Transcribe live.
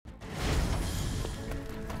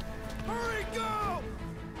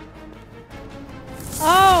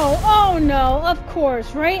well, of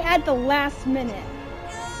course, right at the last minute.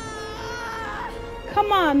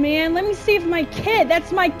 Come on, man, let me save my kid.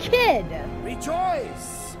 That's my kid.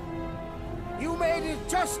 Rejoice! You made it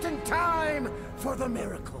just in time for the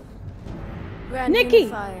miracle. Grand Nikki!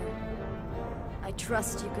 Unifier, I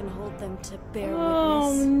trust you can hold them to bear Oh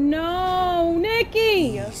witness. no,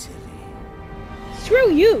 Nikki! Easily.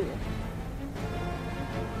 Screw you!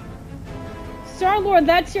 Star-Lord,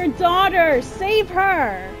 that's your daughter! Save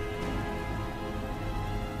her!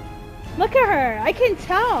 Look at her! I can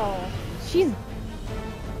tell!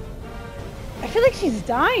 I feel like she's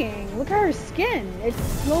dying. Look at her skin. It's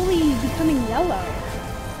slowly becoming yellow.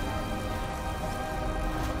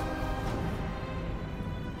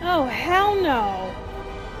 Oh, hell no!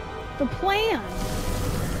 The plan!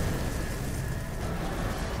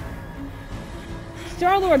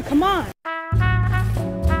 Star-Lord, come on!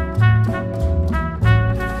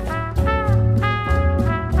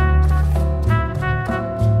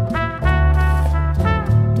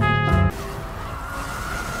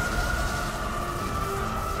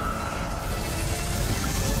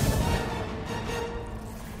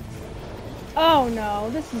 Oh no,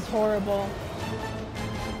 this is horrible.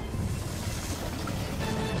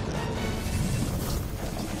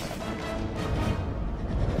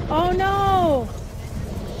 Oh no!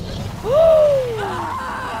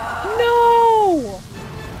 No!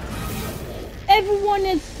 Everyone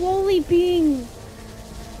is slowly being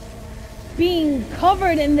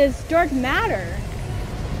covered in this dark matter.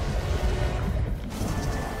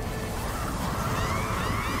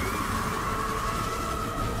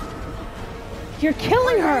 You're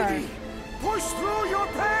killing her! Push through your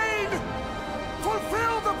pain!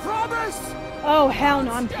 Fulfill the promise! Oh hell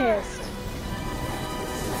no, I'm pissed.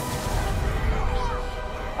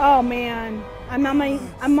 Oh man, I'm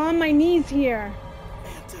on my knees here.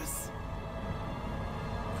 Mantis,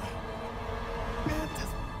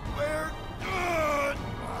 where?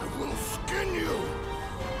 I will skin you.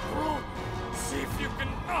 See if you can.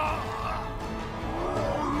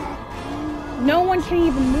 No one can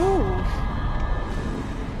even move.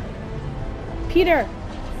 Peter!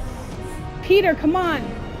 Peter, come on!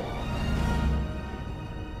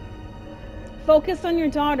 Focus on your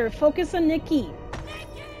daughter. Focus on Nikki.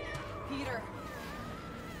 Peter!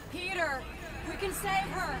 Peter! We can save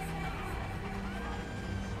her!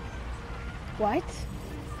 What?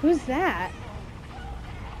 Who's that?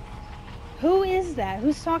 Who is that?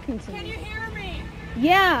 Who's talking to Can you me? hear me?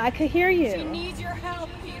 Yeah, I could hear She you. needs your help,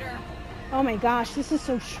 Peter. Oh my gosh, this is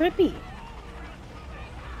so trippy.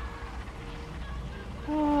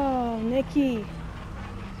 Oh, Nikki.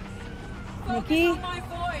 Focus Nikki? on my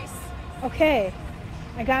voice. Okay,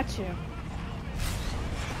 I got you.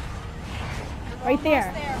 Right Almost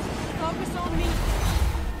there. Focus on me.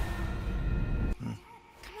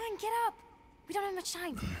 Come on, get up. We don't have much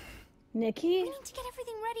time. Nikki? We need to get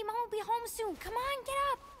everything ready. Mom will be home soon. Come on, get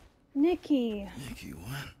up. Nikki. Nikki,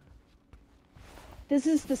 what? This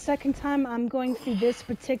is the second time I'm going through this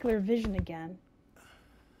particular vision again.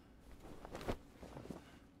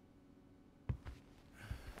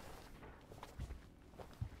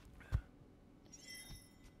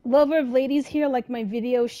 Lover of ladies here, like my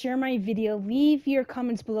video, share my video, leave your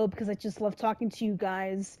comments below because I just love talking to you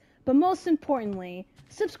guys. But most importantly,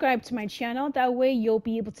 subscribe to my channel, that way you'll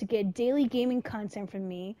be able to get daily gaming content from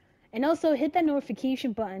me. And also hit that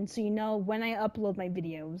notification button so you know when I upload my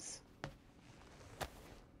videos.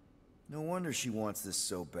 No wonder she wants this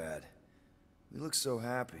so bad. We look so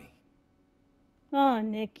happy. Oh,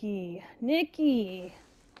 Nikki. Nikki.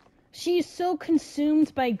 She's so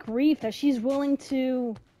consumed by grief that she's willing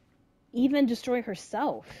to even destroy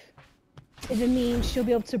herself if it means she'll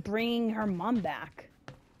be able to bring her mom back.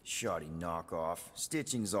 Shoddy knockoff.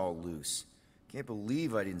 Stitching's all loose. Can't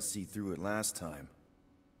believe I didn't see through it last time.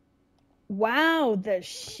 Wow, the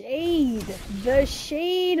shade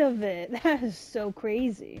of it. That is so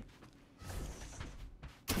crazy.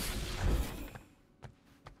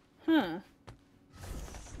 Huh.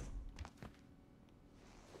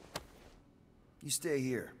 You stay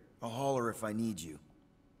here. I'll holler if I need you.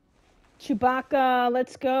 Chewbacca,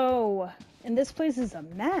 let's go. And this place is a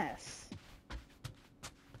mess.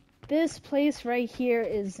 This place right here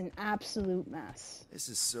is an absolute mess. This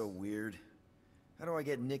is so weird. How do I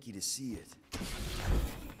get Nikki to see it?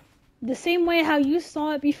 The same way how you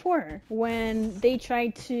saw it before, when they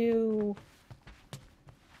tried to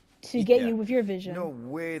get you with your vision. No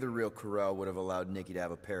way the real Corral would have allowed Nikki to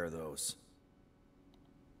have a pair of those.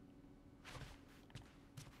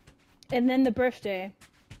 And then the birthday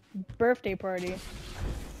party.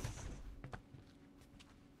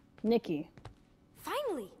 Nikki.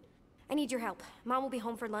 Finally. I need your help. Mom will be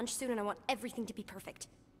home for lunch soon and I want everything to be perfect.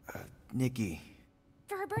 Nikki.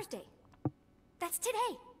 For her birthday. That's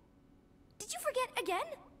today. Did you forget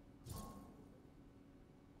again?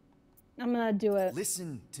 I'm gonna do it.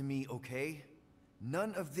 Listen to me, okay?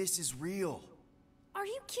 None of this is real. Are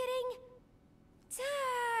you kidding?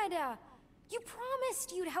 Dad! You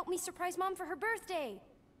promised you'd help me surprise Mom for her birthday.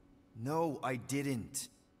 No, I didn't.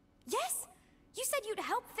 Yes? You said you'd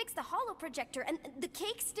help fix the holo projector, and the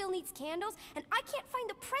cake still needs candles, and I can't find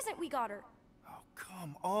the present we got her. Oh,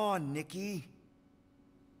 come on, Nikki.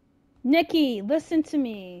 Nikki, listen to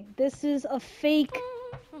me. This is a fake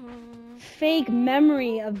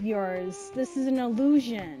memory of yours. This is an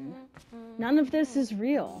illusion. None of this is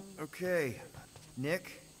real. Okay,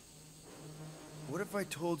 Nick. What if I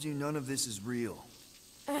told you none of this is real?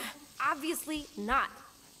 Obviously not.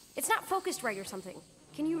 It's not focused right or something.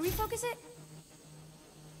 Can you refocus it?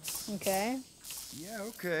 Okay. Yeah,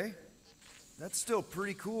 okay. That's still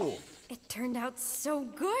pretty cool. It turned out so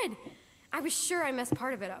good. I was sure I messed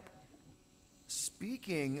part of it up.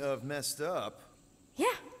 Speaking of messed up...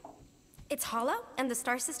 Yeah. It's hollow, and the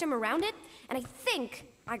star system around it, and I think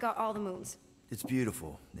I got all the moons. It's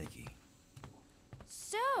beautiful, Nikki.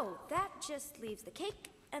 So, that just leaves the cake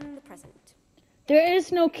and the present. There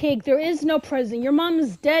is no cake. There is no present. Your mom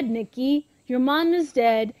is dead, Nikki. Your mom is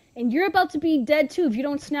dead, and you're about to be dead too if you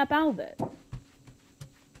don't snap out of it.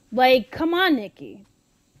 Like, come on, Nikki.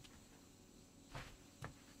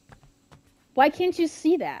 Why can't you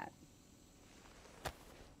see that?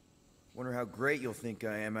 Wonder how great you'll think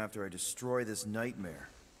I am after I destroy this nightmare.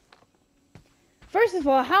 First of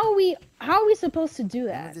all, how are we supposed to do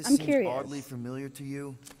that? This I'm seems curious. oddly familiar to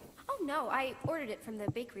you? Oh no, I ordered it from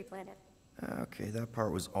the bakery planet. Okay, that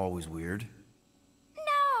part was always weird.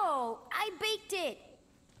 No, I baked it.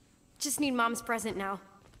 Just need Mom's present now.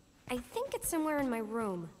 I think it's somewhere in my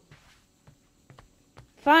room.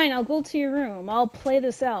 Fine, I'll go to your room. I'll play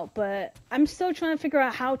this out, but I'm still trying to figure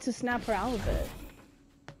out how to snap her out of it.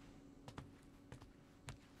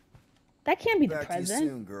 That can't be the Back present. to you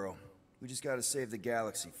soon, girl. We just gotta save the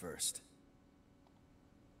galaxy first.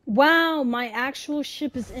 Wow, my actual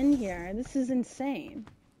ship is in here. This is insane.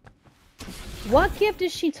 What gift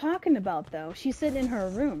is she talking about, though? She said in her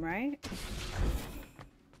room, right?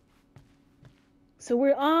 So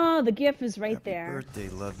we're... Oh, the gift is right there. Happy birthday,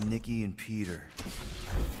 love, Nikki and Peter.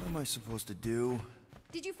 What am I supposed to do?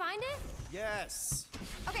 Did you find it? Yes!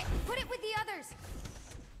 Okay, put it with the others.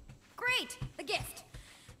 Great, the gift.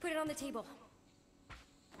 Put it on the table.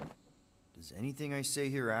 Does anything I say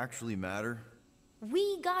here actually matter?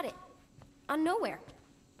 We got it. On Nowhere.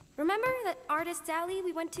 Remember that artist's alley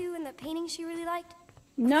we went to and the painting she really liked?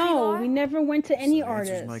 No, we never went to any So that answers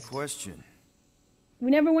artist. my question. We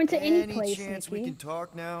never went to any place, chance Nikki. we can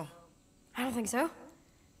talk now? I don't think so.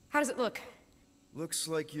 How does it look? Looks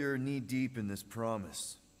like you're knee-deep in this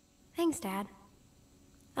promise. Thanks, Dad.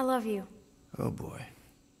 I love you. Oh boy.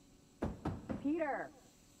 Peter,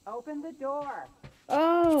 open the door.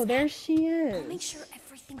 Oh, there she I'll make is. sure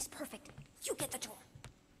everything's perfect. You get the door.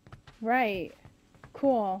 Right.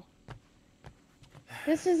 Cool.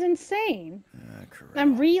 This is insane. Correct.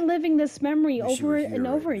 I'm reliving this memory Wish you over were here and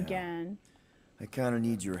over right now. again. I kinda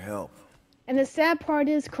need your help. And the sad part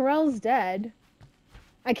is Corell's dead.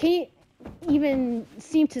 I can't even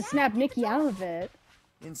seem to snap Nikki out of it.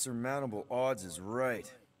 Insurmountable odds is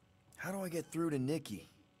right. How do I get through to Nikki?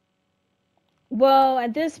 Well,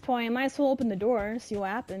 at this point, I might as well open the door, see what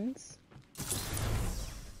happens.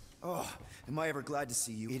 Oh, am I ever glad to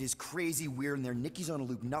see you? It is crazy weird in there. Nikki's on a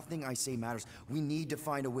loop. Nothing I say matters. We need to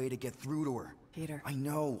find a way to get through to her. Peter, I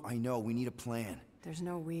know. We need a plan. there's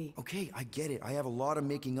no we. Okay, I get it. I have a lot of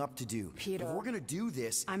making up to do. Peter. If we're gonna do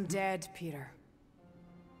this... I'm dead, Peter.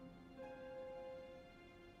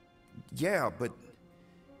 Yeah, but...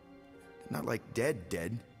 not like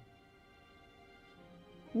dead.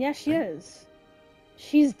 Yeah, she is.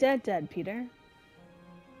 She's dead, Peter.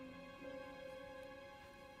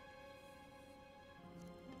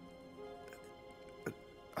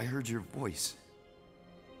 I heard your voice.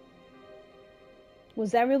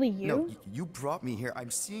 Was that really you? No, you brought me here. I'm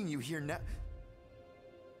seeing you here now.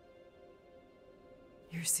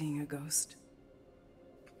 You're seeing a ghost.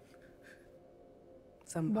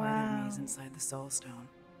 Some part of me is Wow. inside the Soul Stone,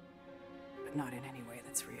 but not in any way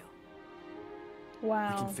that's real. We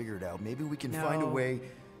Wow. can figure it out. Maybe we can find a No. way...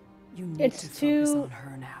 You need It's to focus too- on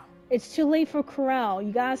her now. It's too late for Corell.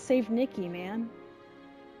 You gotta save Nikki, man.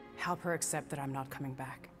 Help her accept that I'm not coming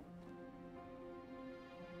back.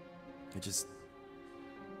 I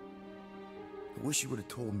wish you would have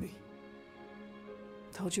told me.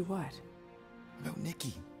 Told you what? About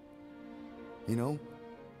Nikki. You know?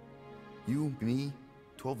 You, me,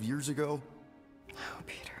 12 years ago? Oh,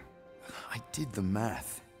 Peter. I did the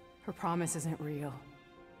math. Her promise isn't real.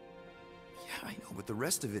 Yeah, I know, but the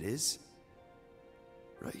rest of it is.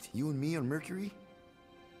 Right? You and me on Mercury?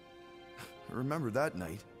 I remember that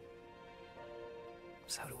night.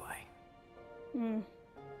 So do I. Hmm.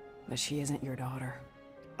 But she isn't your daughter.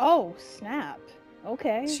 Oh, snap.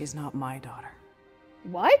 Okay. She's not my daughter.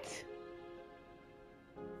 What?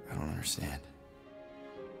 I don't understand.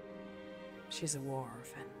 She's a war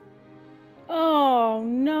orphan. Oh,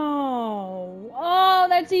 no. Oh,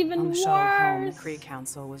 that's even On the worse. shuttle home, the Kree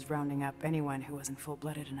Council was rounding up anyone who wasn't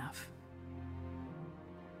full-blooded enough.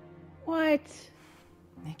 What?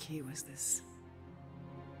 Nikki was this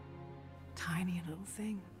tiny little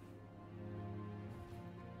thing.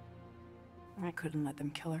 I couldn't let them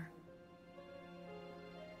kill her.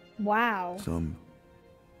 Wow. So I'm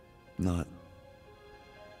not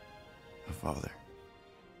a father.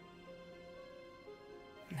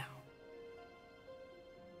 No.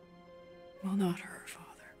 Well, not her father.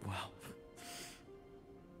 Wow.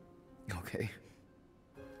 Okay.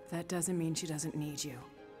 That doesn't mean she doesn't need you.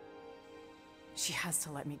 She has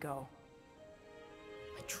to let me go.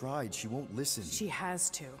 I tried. She won't listen. She has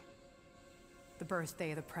to. The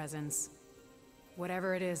birthday, the presents.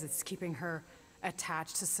 Whatever it is, it's keeping her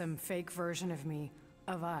attached to some fake version of me,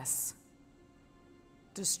 of us.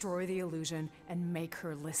 Destroy the illusion and make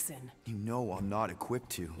her listen. You know I'm not equipped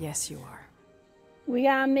to. Yes, you are. We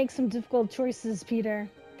gotta make some difficult choices, Peter.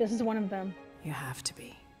 This is one of them. You have to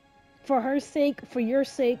be. For her sake, for your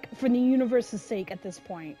sake, for the universe's sake at this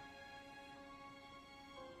point.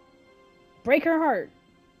 Break her heart.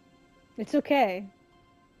 It's okay.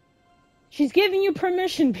 She's giving you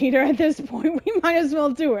permission, Peter, at this point. We might as well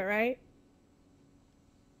do it, right?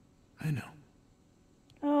 I know.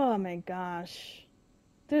 Oh my gosh.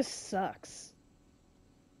 This sucks.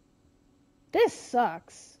 This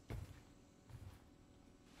sucks.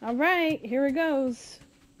 Alright, here it goes.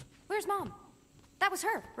 Where's Mom? That was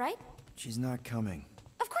her, right? She's not coming.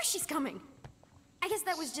 Of course she's coming. I guess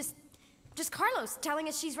that was just Carlos telling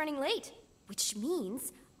us she's running late. Which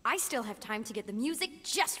means I still have time to get the music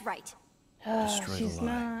just right. Destroy She's the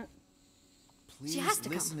lie. not. Please She has to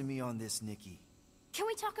listen come. to me on this, Nikki. Can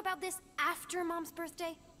we talk about this after Mom's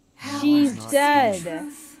birthday? She's not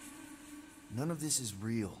dead. None of this is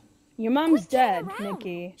real. Your mom's Quit dead, kidding around.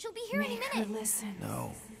 Nikki. She'll be here any minute. Listen.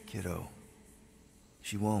 No, kiddo.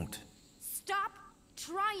 She won't. Stop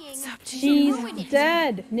trying. She's ruin it.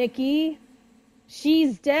 dead, Nikki.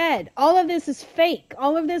 She's dead. All of this is fake.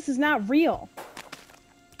 All of this is not real.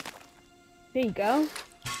 There you go.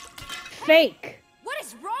 Fake. What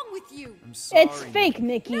is wrong with you? I'm sorry. It's fake,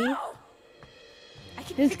 Nikki. No! I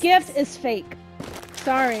can This fix gift this. is fake.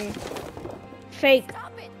 Sorry. Fake.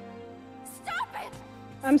 Stop it! Stop it!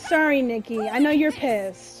 I'm sorry, Nikki. I know you're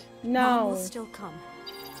pissed. Mom will No. still come.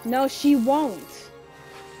 No, she won't.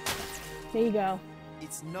 There you go.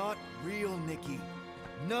 It's not real, Nikki.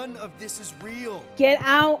 None of this is real. Get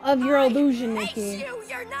out of your illusion, I hate Nikki. you!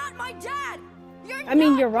 You're not my dad! You're I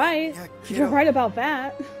mean, not you're right. Yeah, You're kiddo. right about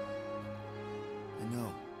that. I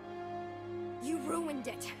know. You ruined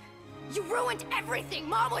it. You ruined everything.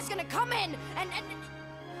 Mom was gonna come in and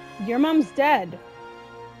Your mom's dead.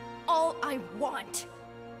 all I want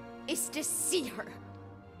is to see her.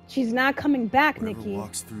 She's not coming back, Whoever Nikki.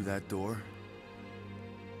 walks through that door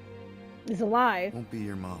Is alive. won't be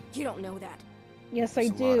your mom. You don't know that. Yes, I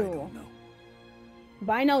There's a lot do. don't know.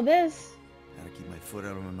 But I know this. How to keep my foot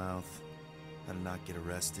out of my mouth. How to not get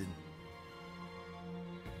arrested.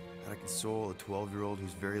 How to console a 12-year-old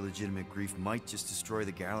whose very legitimate grief might just destroy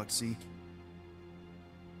the galaxy.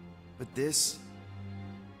 But this...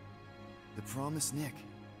 the promised Nick.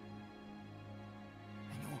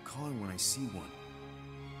 I know I'll call her when I see one.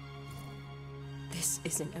 This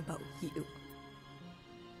isn't about you.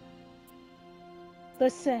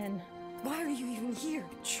 Listen. Why are you even here?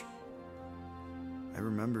 I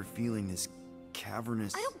remember feeling this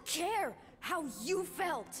cavernous... I don't care how you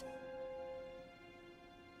felt.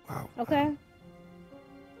 Wow. Okay.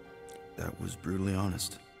 That was brutally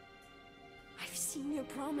honest. I've seen your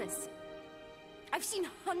promise. I've seen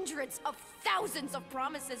hundreds of thousands of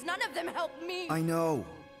promises. None of them help me. I know.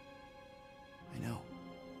 I know.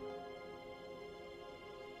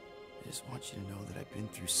 I just want you to know that I've been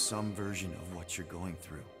through some version of what you're going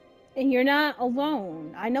through. And you're not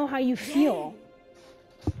alone. I know how you feel.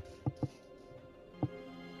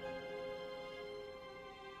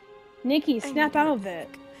 Nikki, snap out of it.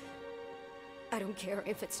 I don't care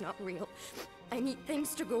if it's not real. I need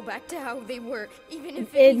things to go back to how they were, even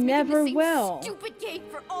if It means making never the same will. Stupid game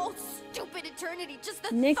for all stupid eternity. eternity. Just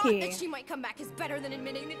the Nikki. thought that she might come back is better than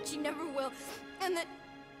admitting that she never will. And that...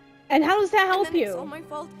 And how does that help and then you? It's all my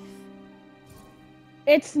fault.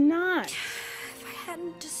 It's not. If I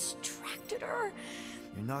hadn't distracted her...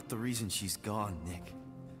 You're not the reason she's gone, Nick.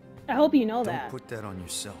 I hope you know Don't that. put that on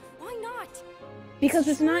yourself. Why not? Because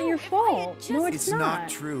it's not your If I had fault. just- No, It's it's not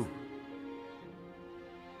true.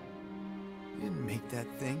 You didn't make that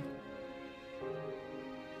thing.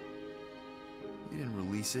 You didn't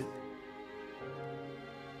release it.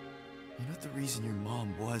 You're not the reason your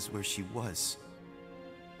mom was where she was.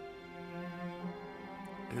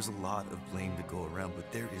 There's a lot of blame to go around,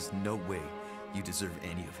 but there is no way you deserve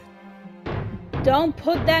any of it. Don't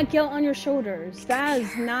put that guilt on your shoulders. That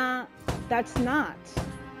is not. That's not.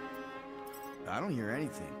 I don't hear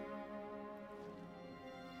anything.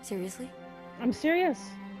 Seriously? I'm serious.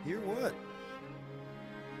 Hear what?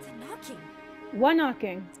 The knocking. What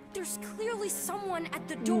knocking? There's clearly someone at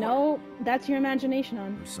the door. No, that's your imagination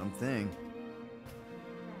on. Or something.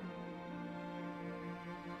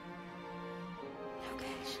 Okay.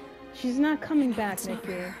 She's not coming No, back, it's not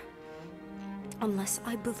Nikki. her. Unless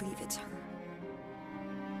I believe it's her.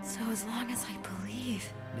 So as long as I believe...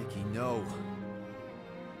 Nikki, no.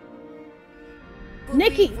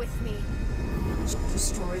 Nikki! Believe with me.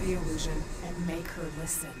 Destroy the illusion and make her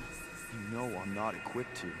listen. You know I'm not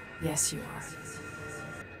equipped to. Yes, you are.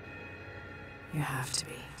 You have to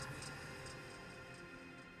be.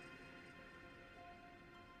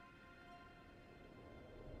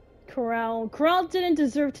 Corral didn't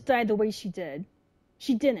deserve to die the way she did.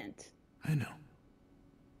 She didn't. I know.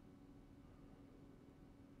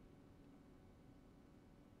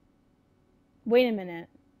 Wait a minute.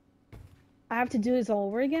 I have to do this all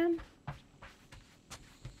over again?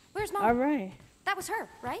 Where's Mom? Alright. That was her,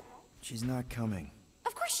 right? She's not coming.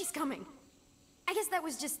 Of course she's coming. I guess that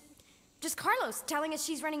was just Carlos telling us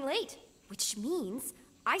she's running late. Which means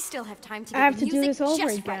I still have time to I get have the to do music this over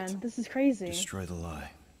just again. right. This is crazy. Destroy the lie.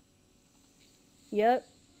 Yep.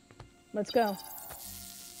 Let's go.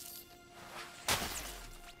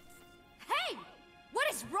 Hey! What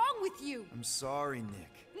is wrong with you? I'm sorry,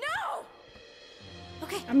 Nick. No!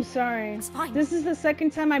 Okay. I'm sorry. It's fine. This is the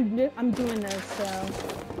second time I'm doing this, so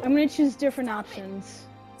I'm gonna choose different options.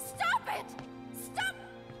 Stop it! Stop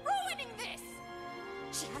ruining this!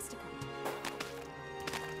 She has to come.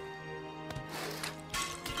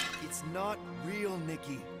 It's not real,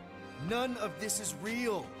 Nikki. None of this is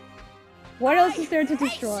real. What else is there to I hate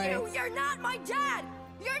destroy? you! You're not my dad!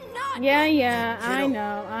 You're not Yeah, my... yeah, I Kiddo.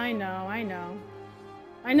 know, I know, I know.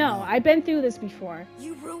 I know, I've been through this before.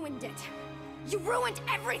 You ruined it. You ruined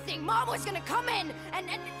everything. Mom was gonna come in and...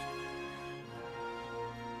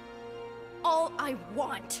 All I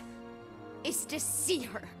want is to see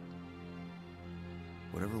her.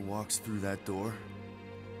 Whatever walks through that door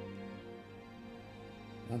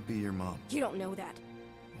won't be your mom. You don't know that.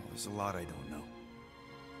 Well, there's a lot I don't know.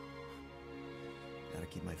 How to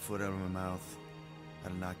keep my foot out of my mouth. How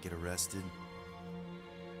to not get arrested.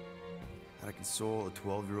 How to console a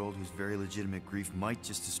 12-year-old whose very legitimate grief might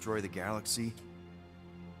just destroy the galaxy.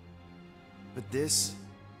 But this...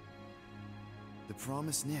 the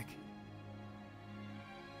promise, Nick.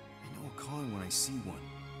 I know a calling when I see one.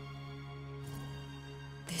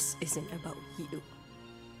 This isn't about you.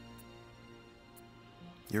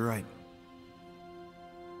 You're right.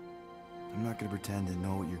 I'm not gonna pretend to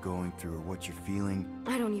know what you're going through or what you're feeling.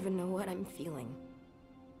 I don't even know what I'm feeling.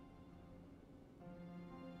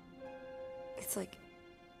 It's like...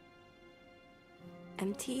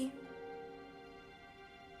 empty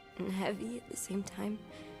and heavy at the same time.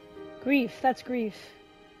 Grief, that's grief.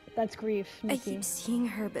 That's grief, I Nikki. keep seeing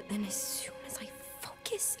her, but then as soon as I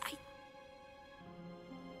focus,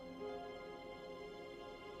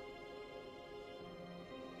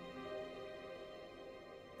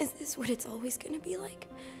 Is this what it's always gonna be like?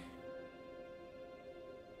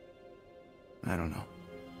 I don't know.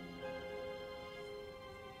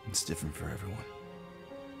 It's different for everyone.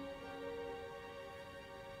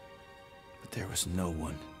 But there was no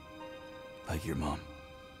one like your mom.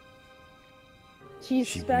 She's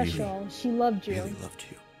She special. really, She loved you. Really loved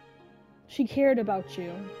you. She cared about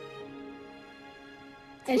you.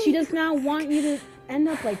 And she does not want you to end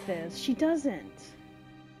up like this. She doesn't.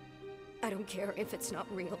 I don't care if it's not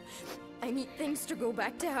real. I need things to go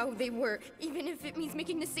back to how they were, even if it means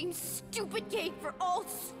making the same stupid cake for all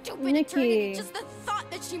stupid Nikki. eternity. Just the thought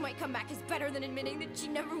that she might come back is better than admitting that she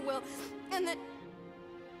never will. And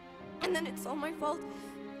then it's all my fault.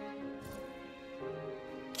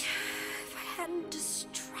 If I hadn't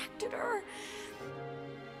distracted her,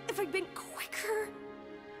 if I'd been quicker,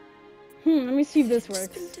 Let me see if this it's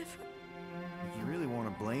works. been different. If you really want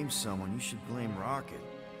to blame someone, you should blame Rocket.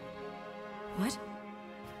 What?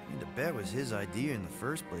 I mean, the bet was his idea in the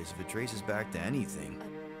first place if it traces back to anything.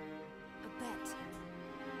 A bet?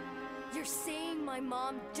 You're saying my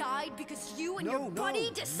mom died because you and your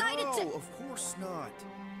buddy decided to— No, of course not.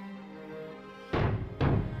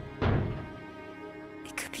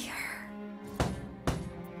 It could be her.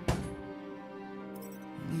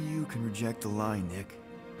 Only you can reject a lie, Nick.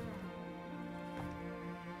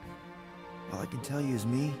 All I can tell you is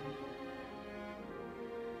me.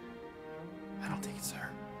 I don't think it's her.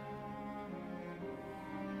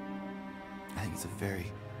 I think it's a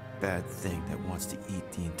very bad thing that wants to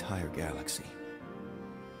eat the entire galaxy.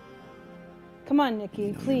 Come on, Nikki,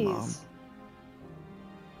 You know please. your mom,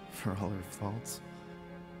 for all her faults,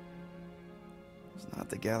 is not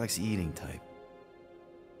the galaxy-eating type.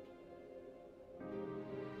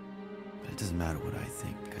 But it doesn't matter what I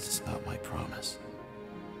think, because it's not my promise.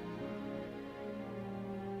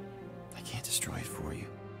 I can't destroy it for you.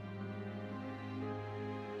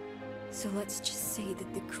 So let's just say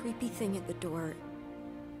that the creepy thing at the door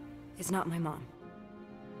is not my mom.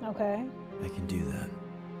 Okay. I can do that.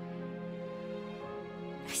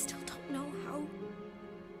 I still don't know how...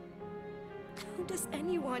 How does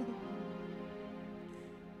anyone...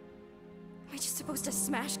 Am I just supposed to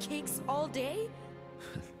smash cakes all day?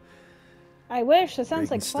 I wish. That sounds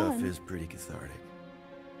Breaking like fun. stuff is pretty cathartic.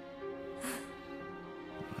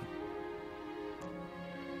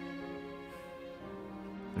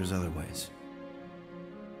 There's other ways.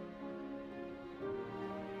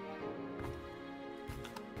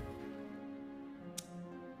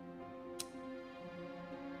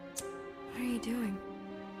 What are you doing?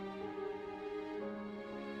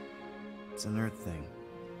 It's a nerd thing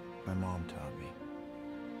my mom taught me.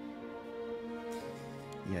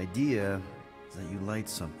 The idea is that you light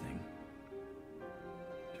something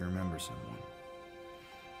to remember someone,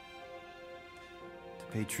 to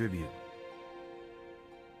pay tribute.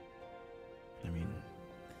 I mean,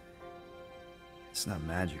 it's not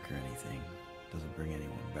magic or anything. It doesn't bring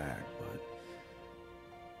anyone back, but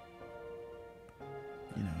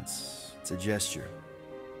you know, it's a gesture.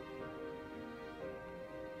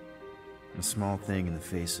 A small thing in the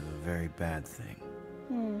face of a very bad thing.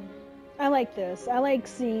 I like this. I like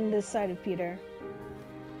seeing this side of Peter.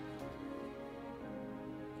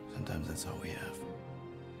 Sometimes that's all we have.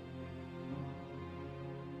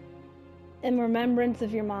 In remembrance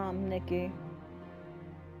of your mom, Nikki.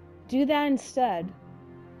 Do that instead.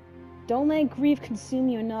 Don't let grief consume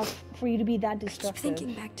you enough for you to be that I keep destructive.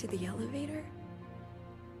 thinking back to the elevator.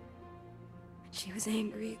 She was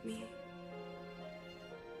angry at me.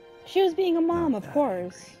 She was being a mom, Not of that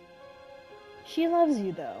course. angry. She loves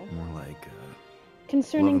you, though. More like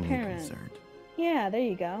Concerning lovingly parent. concerned. Yeah, there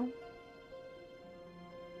you go.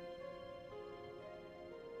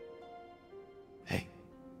 Hey,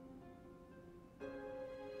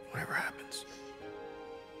 whatever happens,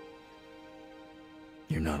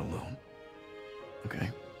 you're not alone. Okay?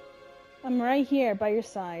 I'm right here by your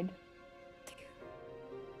side.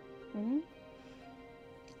 Hmm?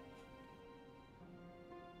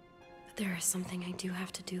 But there is something I do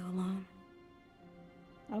have to do alone.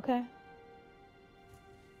 Okay.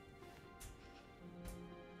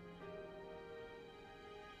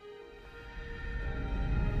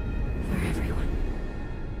 For everyone.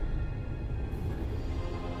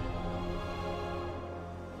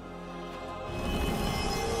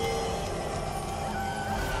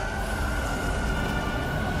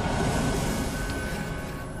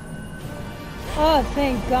 Oh,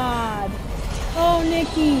 thank God. Oh,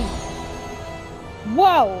 Nikki.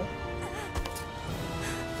 Whoa.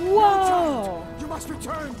 Whoa. You must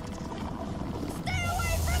return! Stay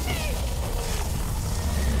away from me!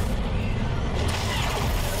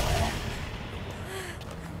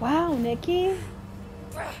 Wow, Nikki.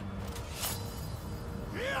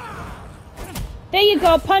 There you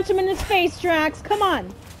go. Punch him in his face, Drax. Come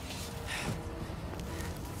on.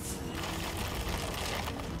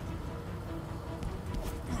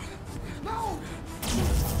 No!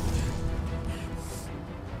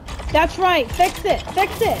 That's right. Fix it.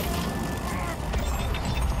 Fix it.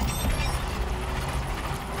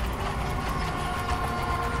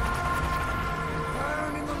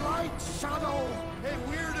 Burn in the light, Shadow! Hey,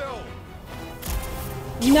 weirdo!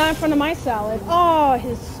 Not in front of my salad. Oh,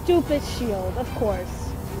 his stupid shield. Of course.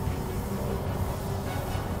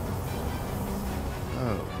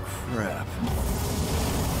 Oh, crap.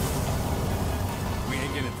 We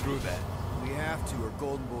ain't getting through that. We have to, or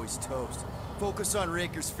Golden Boy's toast. Focus on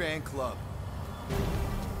Raker's fan club.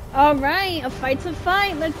 All right. A fight's a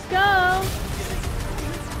fight. Let's go.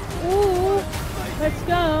 Ooh. Let's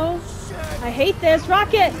go. Shit! I hate this.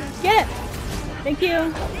 Rocket! Get it! Thank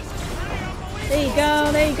you. There you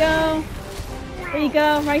go, there you go. There you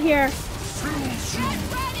go, right here.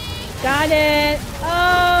 Got it.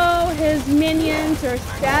 Oh, his minions are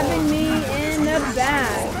stabbing me in the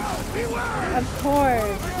back. Of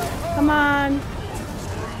course. Come on.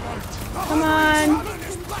 Come on.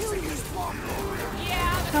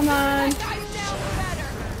 Come on.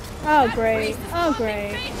 Oh, great. Oh,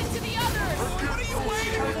 great.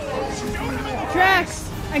 Drax,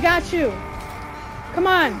 I got you. Come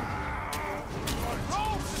on.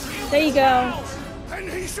 There you go. And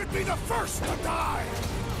he should be the first to die.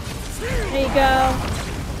 There you go.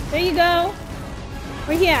 There you go.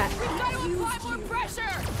 Where he at?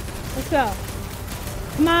 Let's go.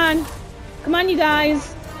 Come on. Come on, you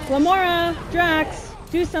guys. Lamora, Drax,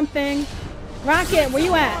 do something. Rocket, where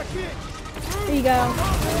you at? There you go.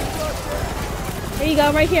 There you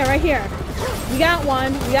go, right here, right here. We got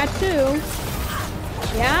one. We got two.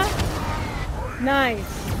 Yeah? Nice.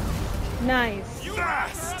 Nice.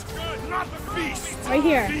 Fast, not feast. Right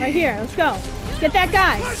here, right here. Let's go. Get that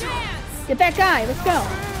guy. Get that guy. Let's go.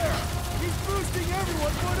 He's boosting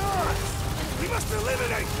everyone but us. We must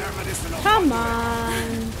eliminate their medicinal. Come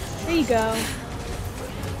on. There you go.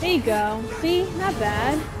 There you go. See? Not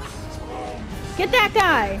bad. Get that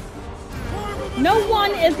guy. No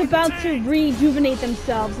one is about to rejuvenate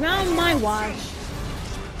themselves. Not on my watch.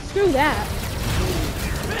 Screw that.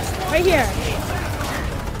 Right here.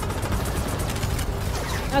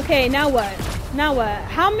 Okay, now what? Now what?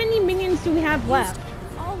 How many minions do we have left?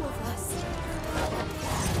 All of us.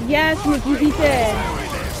 Yes, Nikki, he did.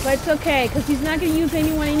 But it's okay, because he's not going to use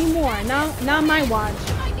anyone anymore. Not on my watch.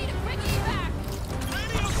 I need a quick evac.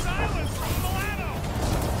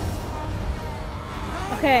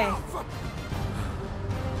 Okay.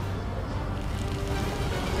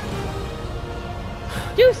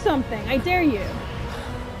 Do something, I dare you.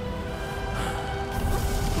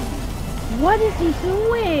 What is he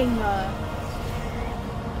doing?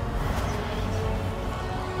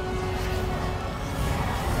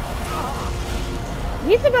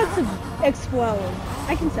 He's about to explode.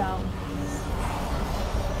 I can tell.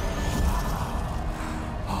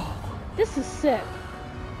 This is sick.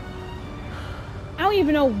 I don't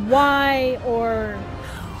even know why or...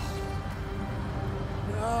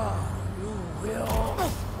 No, you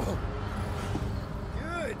will.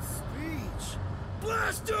 Good speech.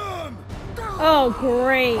 Blast him! Oh,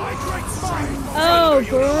 great. Oh,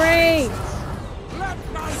 great.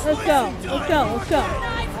 Let's go. Let's go. Let's go.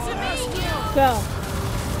 Let's go.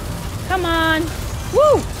 Come on.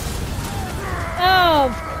 Woo! Oh,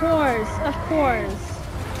 of course. Of course.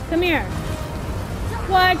 Come here.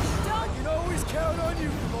 What?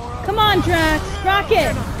 Come on, Drax.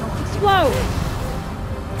 Rocket. Explode.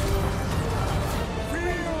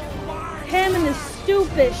 Him and his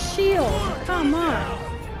stupid shield. Come on.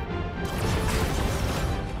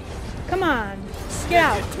 Come on. Get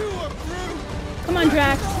out. Come on,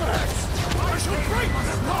 Drax.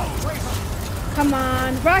 Come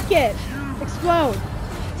on. Rocket. Explode.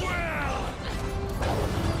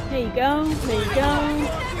 There you go. There you go.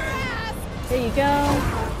 There you go.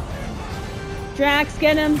 Drax,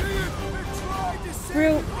 get him.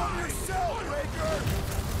 Fruit.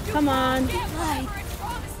 Come on. It lied.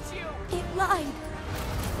 It lied.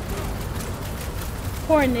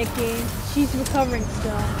 Poor Nikki. She's recovering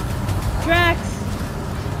still. Drax.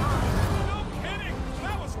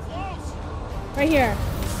 Right here.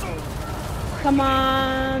 Come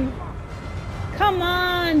on. Come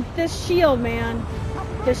on. This shield, man.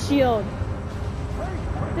 The shield.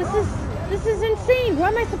 This is insane.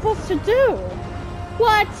 What am I supposed to do?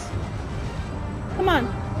 What? Come on.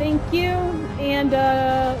 Thank you. And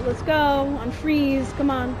let's go. Unfreeze.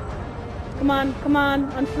 Come on. Come on. Come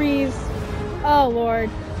on. Unfreeze. Oh, Lord.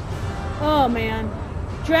 Oh, man.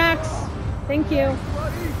 Drax. Thank you.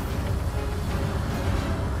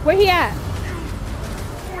 Where he at?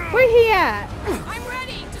 Where he at? I'm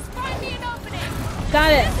ready. Just find me an opening.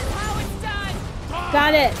 Got it. This is how it's done.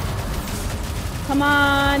 Got it. Come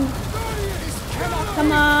on.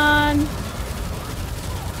 Come on.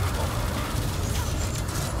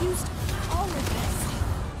 Used all of this.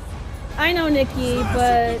 I know, Nikki,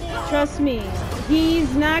 but trust me,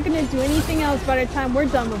 he's not going to do anything else by the time we're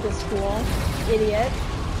done with this fool. Idiot.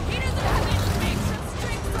 He doesn't have information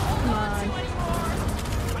strings to hold Come on on. to anymore.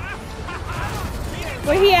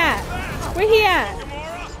 Where he at? Where he at?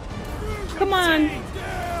 Come on.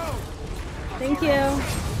 Thank you.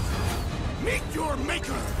 Meet your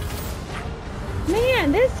maker.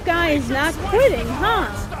 Man, this guy is not quitting, huh?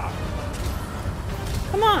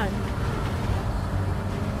 Come on.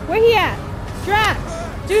 Where he at? Drax,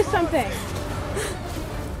 do something.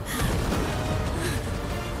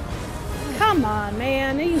 Come on,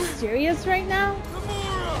 man. Are you serious right now?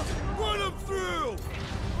 Gamora! Run him through!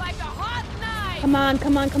 Like a hot knife! Come on,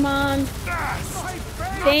 come on, come on.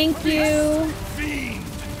 Thank you. Fiend!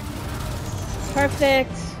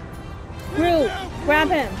 Perfect. Groot, grab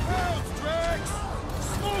him.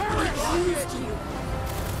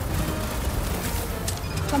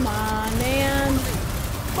 Come on, man.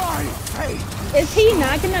 My fate! Is he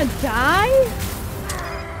not gonna die?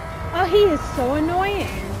 Oh, he is so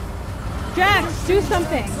annoying. Drax, do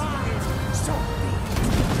something.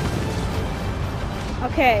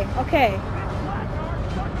 Okay, okay.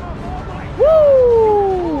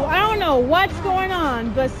 Woo! I don't know what's going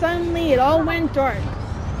on, but suddenly it all went dark.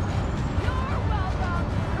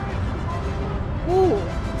 Ooh.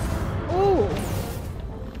 Ooh.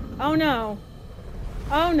 Oh no.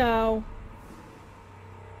 Oh no.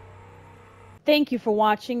 Thank you for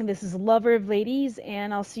watching. This is Lover of Ladies,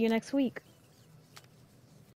 and I'll see you next week.